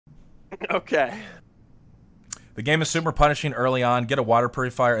Okay. The game is super punishing early on. Get a water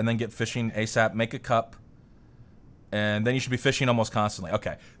purifier and then get fishing ASAP. Make a cup. And then you should be fishing almost constantly.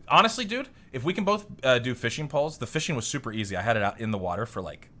 Okay. Honestly, dude, if we can both do fishing poles, the fishing was super easy. I had it out in the water for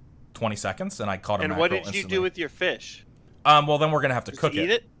like 20 seconds, and I caught a mackerel And what did instantly. you do with your fish? Well, then we're going to have to cook eat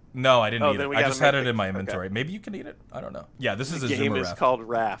it? No, I didn't eat then it. we I gotta just had make it in my okay. inventory. Maybe you can eat it? I don't know. Yeah, this is a The game Zuma is raft. called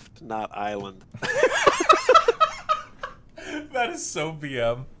Raft, not Island. That is so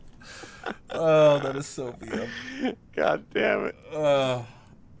BM. Oh, that is so BM. God damn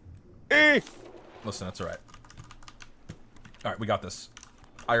it. Listen, it's all right. All right, we got this.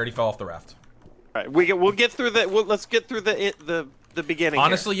 I already fell off the raft. All right, we'll get through the. Let's get through the beginning.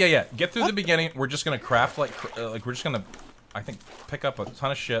 Honestly, yeah. Get through the beginning. We're just gonna craft like we're just gonna, I think, pick up a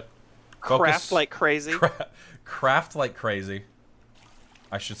ton of shit. Craft like crazy. Craft like crazy.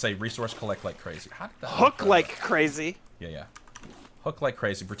 I should say resource collect like crazy. How did that Hook like crazy. Yeah. Hook like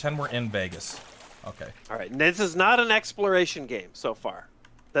crazy. Pretend we're in Vegas. Okay. All right. This is not an exploration game so far.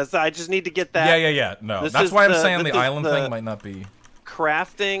 I just need to get that. Yeah. No, that's why I'm saying the island thing might not be.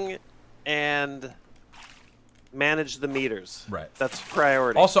 Crafting and manage the meters. Right. That's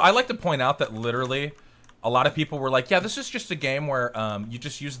priority. Also, I like to point out that literally, a lot of people were like, "Yeah, this is just a game where you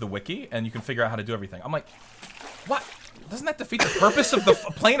just use the wiki and you can figure out how to do everything." I'm like, what? Doesn't that defeat the purpose of the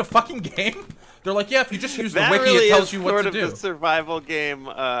playing a fucking game? They're like, yeah, if you just use the wiki, really it tells you what sort to of do. The survival game.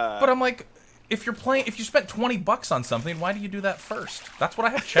 But I'm like, if you spent $20 on something, why do you do that first? That's what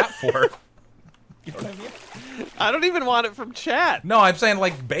I have chat for. You know what I mean? I don't even want it from chat. No, I'm saying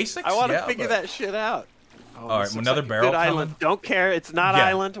like basics. I want to figure that shit out. Oh, all right, another barrel. Good island. Don't care. It's not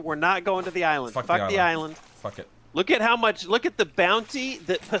island. We're not going to the island. Fuck the island. Fuck it. Look at how much. Look at the bounty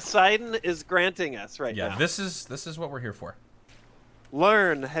that Poseidon is granting us right now. Yeah, this is what we're here for.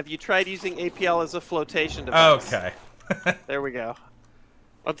 Learn. Have you tried using APL as a flotation device? Okay. There we go.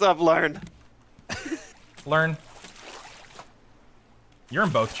 What's up, Learn? Learn. You're in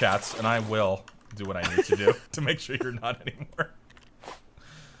both chats, and I will do what I need to do to make sure you're not anymore.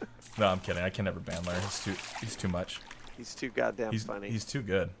 No, I'm kidding. I can never ban Learn. He's too much. He's too goddamn funny. He's too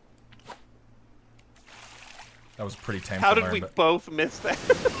good. That was pretty tame. How did we both miss that?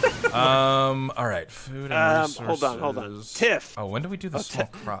 All right, food and resources. Hold on. Tiff. Oh, when do we do the small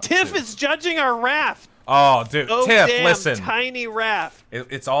crop? Tiff is judging our raft. Oh, dude, Tiff, damn listen. Tiny raft.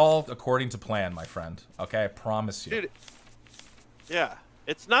 It's all according to plan, my friend. Okay, I promise you. Dude. Yeah,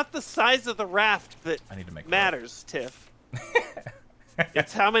 it's not the size of the raft that I need to make matters, Tiff.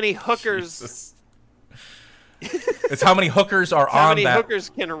 It's how many hookers. Jesus. It's how many hookers are on that. How many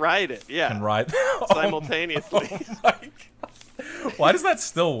hookers can ride it? Yeah. Can ride simultaneously. Oh my God. Why does that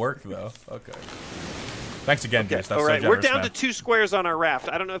still work though? Okay. Thanks again, Goose. That's all right, so we're generous, down man. to 2 squares on our raft.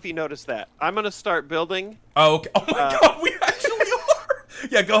 I don't know if you noticed that. I'm gonna start building. Oh, okay. Oh my God, we actually are.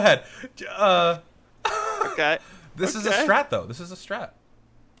 Yeah, go ahead. Okay. This is a strat though. This is a strat.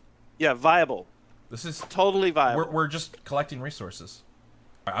 Yeah, viable. This is totally viable. We're just collecting resources.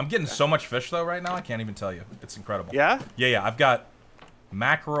 I'm getting so much fish though right now. I can't even tell you. It's incredible. Yeah? Yeah. I've got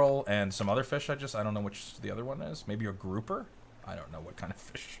mackerel and some other fish. I don't know which the other one is. Maybe a grouper. I don't know what kind of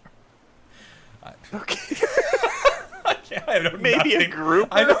fish. Okay. I know maybe nothing. A grouper.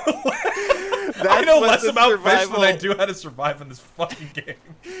 I know less about fish than I do how to survive in this fucking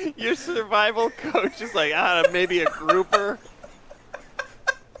game. Your survival coach is like, maybe a grouper.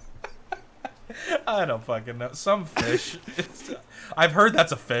 I don't fucking know. Some fish. I've heard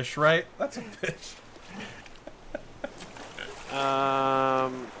that's a fish, right? That's a fish.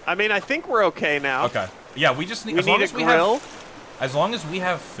 I mean, I think we're okay now. Okay. Yeah, we just need. We need a grill. As long as we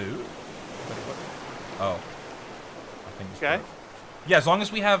have food. Oh. I think it's okay. broke. Yeah, as long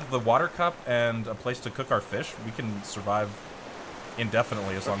as we have the water cup and a place to cook our fish, we can survive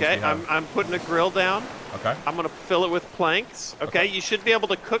indefinitely as long as we have. Okay, I'm putting a grill down. Okay. I'm gonna fill it with planks. Okay, you should be able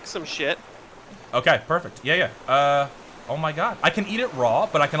to cook some shit. Okay, perfect. Yeah. Oh my God. I can eat it raw,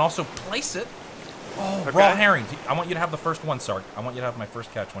 but I can also place it. Oh, okay. Raw herring. I want you to have the first one, Sark. I want you to have my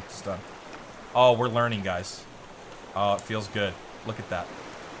first catch once it's done. Oh, we're learning, guys. Oh, it feels good. Look at that.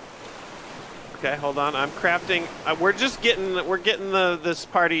 Okay, hold on. I'm crafting. We're getting this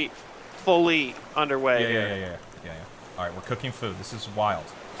party fully underway. Yeah. All right, we're cooking food. This is wild.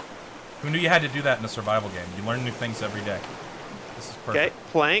 Who knew you had to do that in a survival game? You learn new things every day. This is perfect. Okay,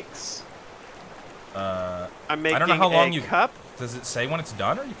 planks. I'm making I don't know how long a cup. Does it say when it's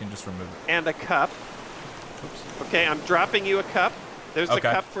done, or you can just remove it? And a cup. Oops. Okay, I'm dropping you a cup. There's a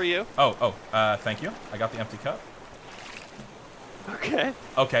cup for you. Oh, thank you. I got the empty cup. Okay.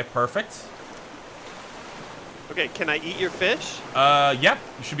 Okay, perfect. Okay, can I eat your fish? Yeah,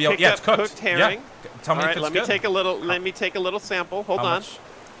 you should be able. Yeah, it's cooked. Cooked herring. Yeah. Tell me if it's let good. me take a little. Let me take a little sample. Hold on.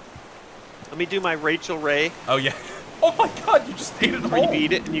 Let me do my Rachel Ray. Oh yeah. Oh my God! You just ate it Where whole. you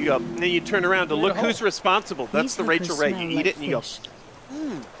eat it and you go, and then you turn around to look who's responsible. That's the Rachel Ray. You eat it and you go,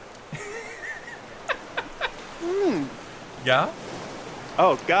 Yeah.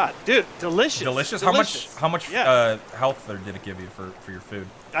 Oh God, dude, delicious. Delicious. How much health there did it give you for your food?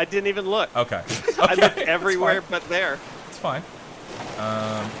 I didn't even look. Okay. I looked everywhere but there. It's fine.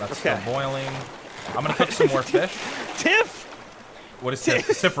 That's Okay. still boiling. I'm gonna cook some more fish. Tiff. What is Tiff?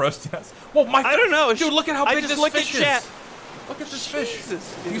 Tiff roasting us? Well, I don't know, dude. Look at how big this fish is. Chat. Look at this fish.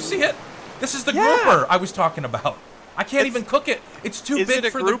 Jesus, Do you see it? This is the Yeah. grouper I was talking about. I can't even cook it. It's too Is big it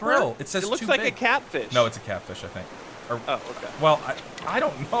a for grouper? the grill. It says It looks too like big. a catfish. No, it's a catfish, I think. Or, Oh, okay. well, I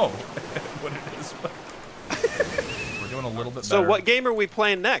don't know what it is, but we're doing a little bit better. So what game are we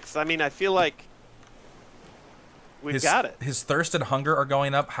playing next? I mean, I feel like we've got it. His thirst and hunger are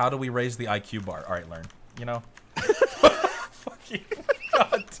going up. How do we raise the IQ bar? All right, learn. You know? Fuck you.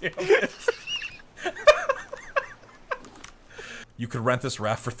 God damn it. You could rent this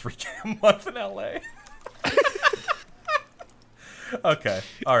raft for $3K a month in LA. Okay.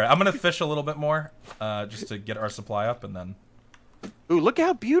 All right. I'm going to fish a little bit more just to get our supply up and then... Ooh, look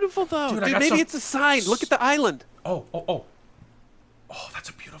how beautiful, though. Dude, Dude, maybe it's a sign. Look at the island. Oh, that's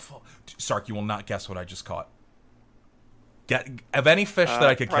a beautiful... Sark, you will not guess what I just caught. Of any fish that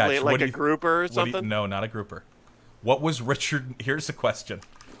I could Probably catch... like a grouper or something? No, not a grouper. What was Richard... Here's the question.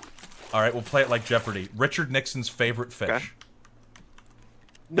 All right, we'll play it like Jeopardy. Richard Nixon's favorite fish. Okay.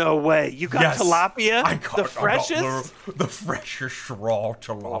 No way. You got Yes. tilapia? I got the freshest? the freshest raw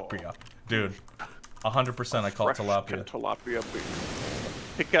tilapia. Dude, 100% I call it tilapia. Tilapia.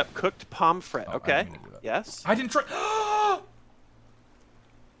 Pick up cooked pomfret. Oh, I Okay. didn't mean to do that. Yes? I didn't try...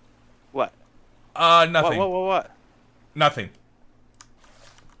 What? Nothing. What? Nothing.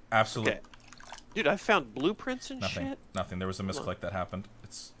 Absolutely Okay. Dude, I found blueprints and nothing. shit. Nothing. There was a misclick that happened.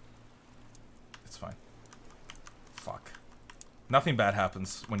 It's fine. Fuck. Nothing bad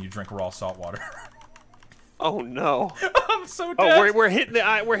happens when you drink raw salt water. Oh no. I'm so dead. Oh, we're hitting the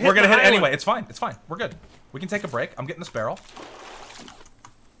we're hitting We're gonna the hit it island. anyway. It's fine. It's fine. We're good. We can take a break. I'm getting this barrel.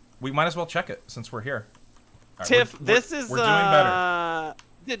 We might as well check it since we're here. All right, Tiff, we're this is doing better.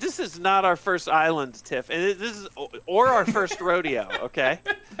 This is not our first island, Tiff, and this is or our first rodeo. Okay.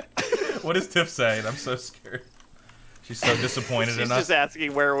 What is Tiff saying? I'm so scared. She's so disappointed She's in us. just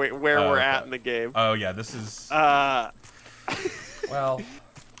asking where we're okay. at in the game. Oh yeah, this is. Well,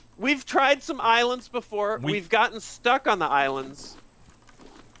 we've tried some islands before. We've gotten stuck on the islands.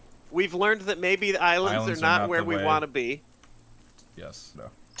 We've learned that maybe the islands are not where we want to be. Yes. No.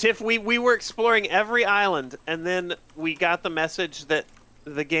 Tiff, we were exploring every island, and then we got the message that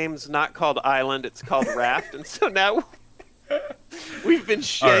the game's not called Island, it's called Raft, and so now we've been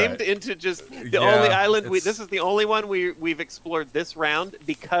shamed into just the only island. This is the only one we've explored this round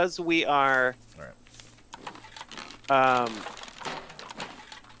because we are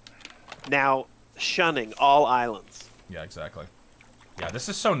now shunning all islands. Yeah, exactly. Yeah, this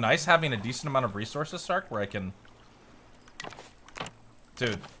is so nice having a decent amount of resources, Sark, where I can...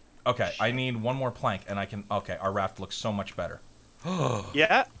 Dude, okay, I need one more plank, and I can... Okay, our raft looks so much better.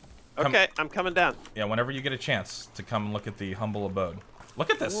 Yeah? Okay, I'm coming down. Yeah, whenever you get a chance to come look at the humble abode. Look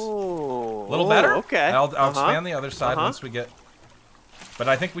at this. Ooh, A little better? Okay. I'll expand the other side once we get... But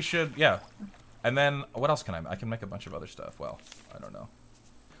I think we should... Yeah. And then, what else can I can make a bunch of other stuff. Well, I don't know.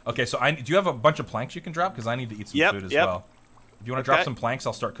 Okay, so do you have a bunch of planks you can drop? Because I need to eat some food as well. If you want to drop some planks,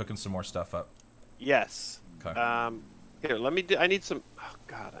 I'll start cooking some more stuff up. Yes. Okay. Here, let me do... I need some... Oh,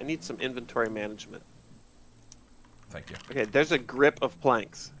 God. I need some inventory management. Thank you. Okay, there's a grip of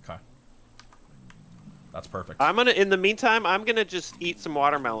planks. Okay. That's perfect. I'm gonna... In the meantime, I'm gonna just eat some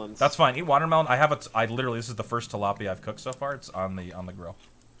watermelons. That's fine. Eat watermelon. I literally... This is the first tilapia I've cooked so far. It's on the grill.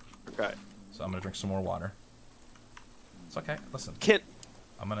 Okay. So I'm gonna drink some more water. It's okay. Listen.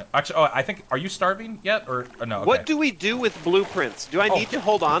 I'm gonna... Actually, oh, I think... Are you starving yet? Or no, okay. What do we do with blueprints? Do I need to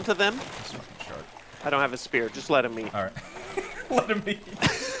hold on to them? This fucking shark. I don't have a spear. Just let him eat. All right. Let him eat.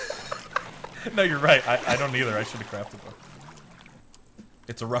 No, you're right. I don't either. I should have crafted them.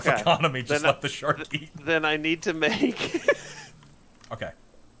 It's a rough economy. Just let the shark eat. Then I need to make... Okay.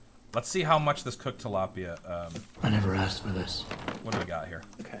 Let's see how much this cooked tilapia... I never asked for this. What do we got here?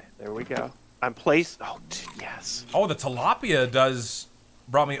 Okay, there we go. I'm placed... Oh, yes. Oh, the tilapia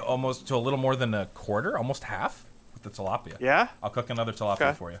brought me almost to a little more than a quarter, almost half with the tilapia. Yeah? I'll cook another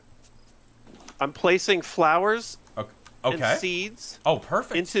tilapia for you. I'm placing flowers and seeds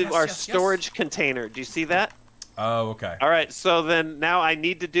perfect. into our storage container. Do you see that? Oh, okay. All right, so then now I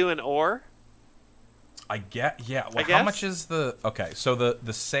need to do an ore. Well, how much is the... Okay, so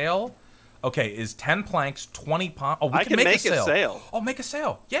the sale... Okay, is 10 planks, 20 pounds... Oh, we can make a sale. Oh, make a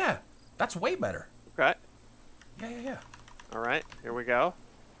sale. Yeah. That's way better. Okay. Yeah. All right. Here we go.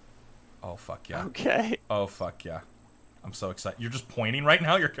 Oh, fuck yeah. Okay. Oh, fuck yeah. I'm so excited. You're just pointing right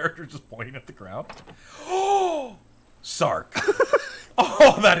now? Your character's just pointing at the ground? Oh! Sark.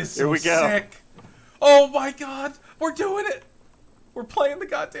 Oh, that is so Here we go. sick. Oh, my God. We're doing it. We're playing the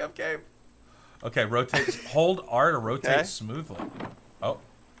goddamn game. Okay, rotate. Hold R to rotate smoothly. Oh.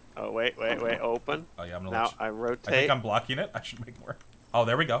 Oh, wait. Open. Oh, yeah, I'm gonna Now I rotate. I think I'm blocking it. I should make more. Oh,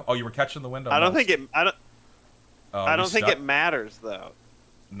 there we go. Oh, you were catching the window. I don't think it. I don't think stuck? it matters though.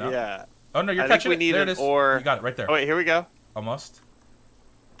 No. Yeah. Oh no, you're I catching think we need it. There it an is. or. You got it right there. Oh wait, here we go. Almost.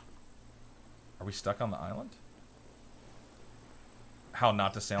 Are we stuck on the island? How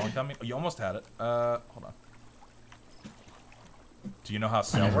not to sail incoming? Oh, you almost had it. Hold on. Do you know how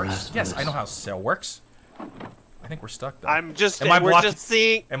sail works? Yes, I know how sail works. I think we're stuck though. I'm just. Am I we're blocking? just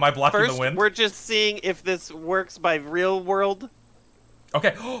seeing. Am I blocking First, the wind? we're just seeing if this works by real world.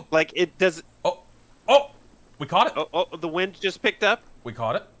 Okay. Like it does. Oh! We caught it. Oh! The wind just picked up. We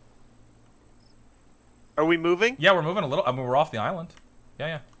caught it. Are we moving? Yeah, we're moving a little. I mean, we're off the island.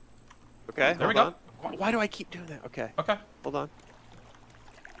 Yeah. Okay. There we hold go. on. Why do I keep doing that? Okay. Okay. Hold on.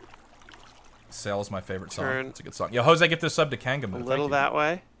 Sail is my favorite song. Turn It's a good song. Yo, Jose, get this sub to Kangamoo. A little that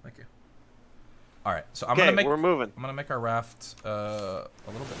way. Thank you. All right, so I'm Okay, gonna make. we're moving. I'm gonna make our raft a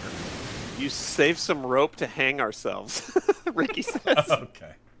little bigger. You save some rope to hang ourselves. Ricky says.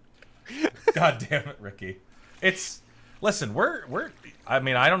 Okay. God damn it, Ricky. It's listen. We're. I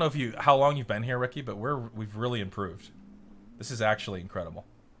mean, I don't know how long you've been here, Ricky, but we've really improved. This is actually incredible.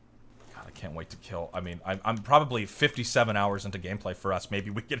 God, I can't wait to kill. I mean, I'm probably 57 hours into gameplay for us. Maybe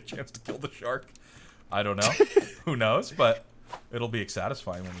we get a chance to kill the shark. I don't know. Who knows? But it'll be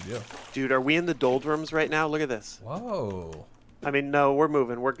satisfying when we do. Dude, are we in the doldrums right now? Look at this. Whoa. I mean, no, we're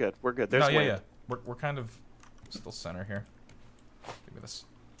moving. We're good. We're good. There's wind. Yeah. We're kind of still center here. Give me this.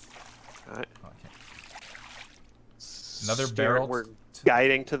 All right. Oh, I can't. Another barrel. We're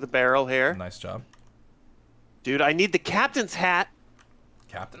guiding to the barrel here. Nice job. Dude, I need the captain's hat.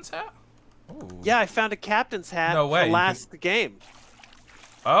 Captain's hat? Ooh. Yeah, I found a captain's hat No way, the last game.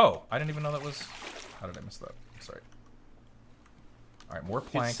 Oh, I didn't even know that was... How did I miss that? Sorry. All right, more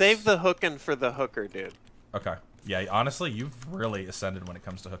Dude, planks. save the hooking for the hooker, dude. Okay. Yeah, honestly, you've really ascended when it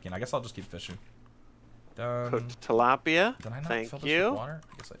comes to hooking. I guess I'll just keep fishing. Done. Cooked tilapia. Did I not Thank fill this you. with water?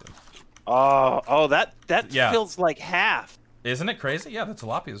 I guess I did. Oh, that Yeah. feels like half. Isn't it crazy? Yeah, the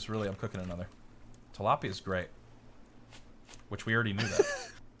tilapia is really... I'm cooking another. Tilapia is great. Which we already knew that.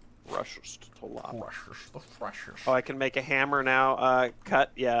 Freshest tilapia. The freshest. Oh, I can make a hammer now.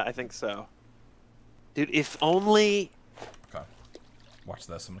 Cut. Yeah, I think so. Dude, if only Okay. Watch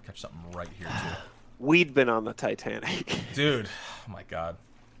this. I'm gonna catch something right here too. we'd been on the Titanic. Dude, oh my god.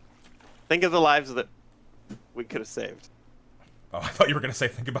 Think of the lives that we could have saved. Oh, I thought you were gonna say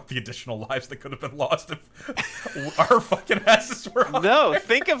think about the additional lives that could have been lost if our fucking asses were on No, there.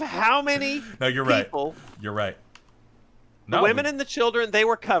 think of how many No, you're people, right. You're right. the No, women and the children, they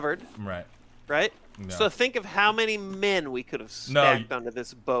were covered, right. right? No. So think of how many men we could have No, stacked onto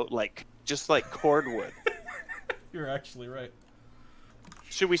this boat, just like cordwood. You're actually right.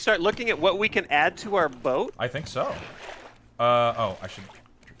 Should we start looking at what we can add to our boat? I think so. Oh, I should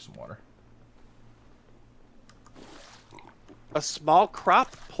drink some water. A small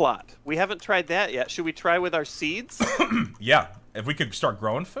crop plot. We haven't tried that yet. Should we try with our seeds? Yeah, if we could start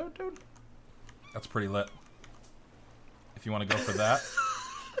growing food, dude, that's pretty lit. If you want to go for that.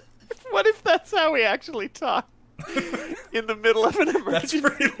 What if that's how we actually talk in the middle of an That's emergency?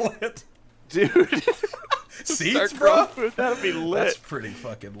 pretty lit. Dude. Seeds, Start bro? growing food. That'd be lit. That's pretty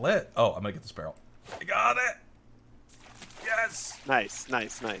fucking lit. Oh, I'm gonna get this barrel. I got it. Yes. Nice,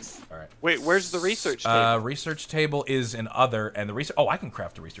 nice, nice. All right. Wait, where's the research table? Research table is in other, and the research. Oh, I can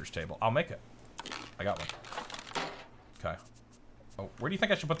craft a research table. I'll make it. I got one. Okay. Oh, where do you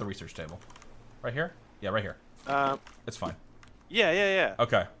think I should put the research table? Right here? Yeah, right here. It's fine. Yeah.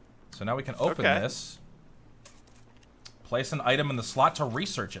 Okay. So now we can open this. Place an item in the slot to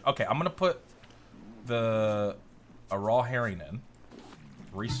research it. Okay, I'm gonna put a raw herring in.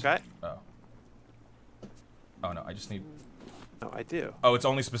 Okay. Oh. Oh no, I just need. No, I do. Oh, it's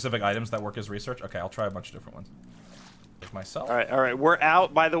only specific items that work as research? Okay, I'll try a bunch of different ones. Like myself. All right. We're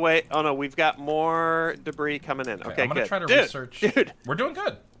out, by the way. Oh, no, we've got more debris coming in. Okay, I'm going to good. try to Dude, research. Dude. We're doing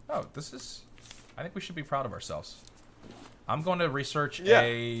good. Oh, this is... I think we should be proud of ourselves. I'm going to research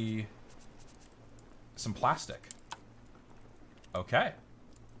some plastic. Okay.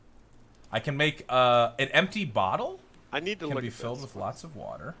 I can make an empty bottle. I need to Can look be at filled this. with lots of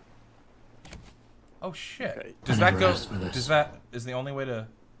water. Oh shit! Okay. Does I that never go? asked for this. Does that is the only way to?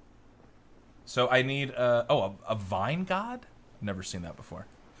 So I need a vine god. Never seen that before.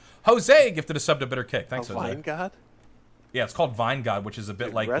 Jose gifted a sub to Bitter Cake. Thanks, A Jose. Vine God? Yeah, it's called Vine God, which is a bit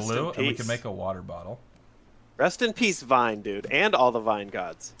Dude, like rest in glue, and we peace. can make a water bottle. Rest in peace, Vine, dude. And all the Vine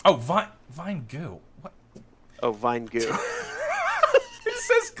Gods. Oh, Vine Goo. What? Oh, Vine Goo.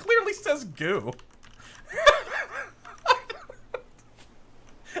 It clearly says goo.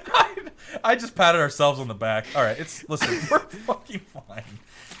 I just patted ourselves on the back. All right, listen, we're fucking fine.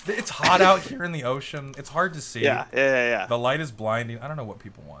 It's hot out here in the ocean. It's hard to see. Yeah. The light is blinding. I don't know what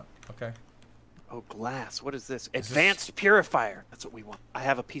people want. Okay. Oh, glass. What is this? Advanced purifier. That's what we want. I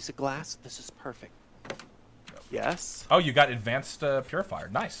have a piece of glass. This is perfect. Yes. Oh, you got advanced purifier.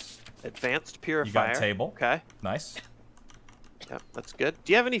 Nice. Advanced purifier. You got table. Okay. Nice. Yep, that's good.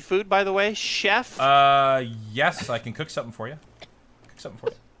 Do you have any food, by the way, chef? Yes, I can cook something for you. Cook something for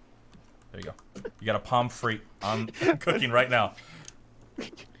you. There you go. You got a pommes frites on cooking right now.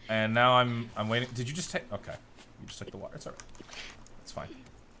 And now I'm waiting. Did you just take? Okay, you just took the water. It's alright. It's fine.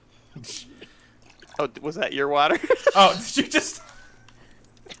 Oh, was that your water? Oh, did you just?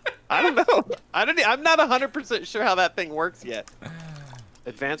 I don't know. I'm not 100% sure how that thing works yet.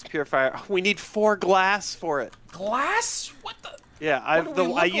 Advanced purifier. We need 4 glass for it. Glass? What the? Yeah,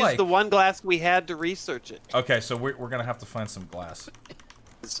 I used the 1 glass we had to research it. Okay, so we're gonna have to find some glass.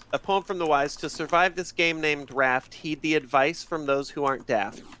 It's a poem from the wise. To survive this game named Raft, heed the advice from those who aren't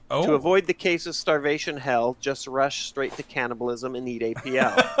daft. Oh. To avoid the case of starvation hell, just rush straight to cannibalism and eat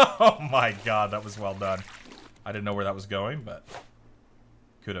APL. Oh my god, that was well done. I didn't know where that was going, but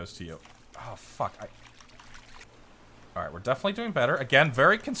kudos to you. Oh fuck. Alright, we're definitely doing better. Again,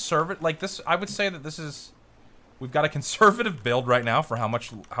 very conservative. Like this, I would say that this is... We've got a conservative build right now for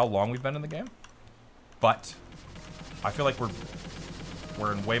how long we've been in the game. But I feel like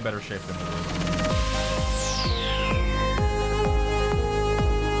we're in way better shape than we were.